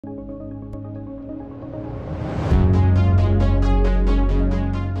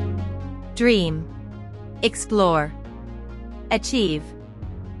Dream. Explore. Achieve.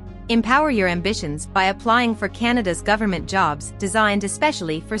 Empower your ambitions by applying for Canada's government jobs designed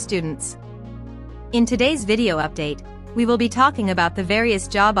especially for students. In today's video update, we will be talking about the various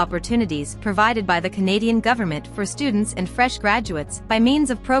job opportunities provided by the Canadian government for students and fresh graduates by means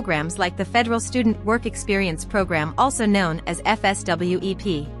of programs like the Federal Student Work Experience Program, also known as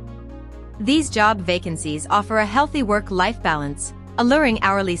FSWEP. These job vacancies offer a healthy work-life balance, alluring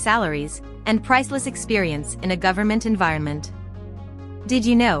hourly salaries, and priceless experience in a government environment. Did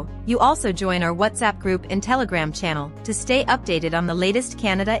you know, you also join our WhatsApp group and Telegram channel to stay updated on the latest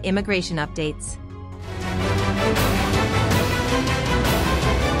Canada immigration updates?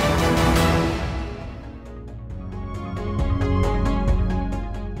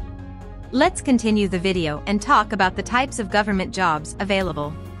 Let's continue the video and talk about the types of government jobs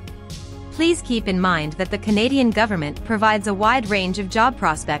available. Please keep in mind that the Canadian government provides a wide range of job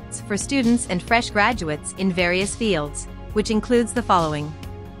prospects for students and fresh graduates in various fields, which includes the following: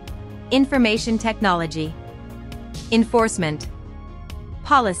 information technology, enforcement,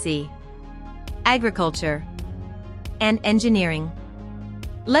 policy, agriculture, and engineering.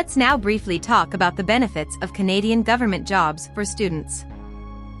 Let's now briefly talk about the benefits of Canadian government jobs for students.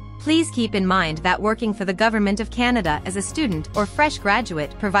 Please keep in mind that working for the Government of Canada as a student or fresh graduate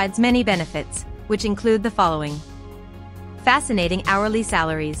provides many benefits, which include the following: fascinating hourly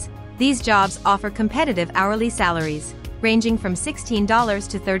salaries. These jobs offer competitive hourly salaries, ranging from $16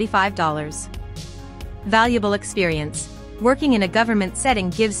 to $35. Valuable experience. Working in a government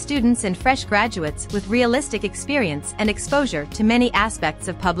setting gives students and fresh graduates with realistic experience and exposure to many aspects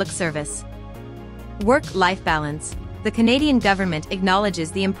of public service. Work-life balance. The Canadian government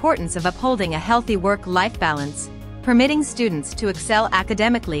acknowledges the importance of upholding a healthy work-life balance, permitting students to excel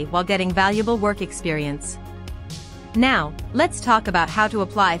academically while getting valuable work experience. Now, let's talk about how to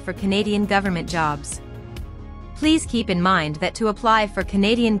apply for Canadian government jobs. Please keep in mind that to apply for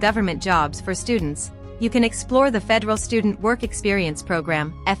Canadian government jobs for students, you can explore the Federal Student Work Experience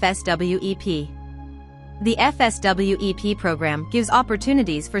Program, FSWEP. The FSWEP program gives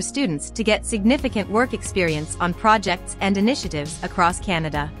opportunities for students to get significant work experience on projects and initiatives across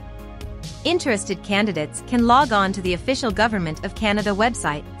Canada. Interested candidates can log on to the official Government of Canada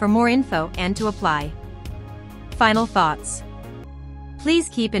website for more info and to apply. Final thoughts. Please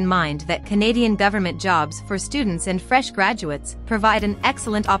keep in mind that Canadian government jobs for students and fresh graduates provide an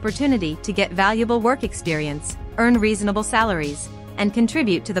excellent opportunity to get valuable work experience, earn reasonable salaries, and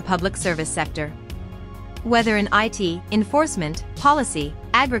contribute to the public service sector. Whether in IT, enforcement, policy,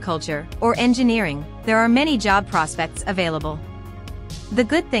 agriculture, or engineering, there are many job prospects available. The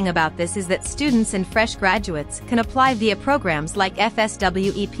good thing about this is that students and fresh graduates can apply via programs like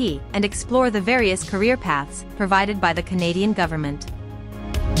FSWEP and explore the various career paths provided by the Canadian government.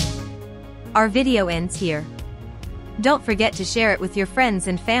 Our video ends here. Don't forget to share it with your friends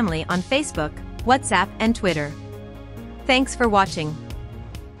and family on Facebook, WhatsApp, and Twitter. Thanks for watching.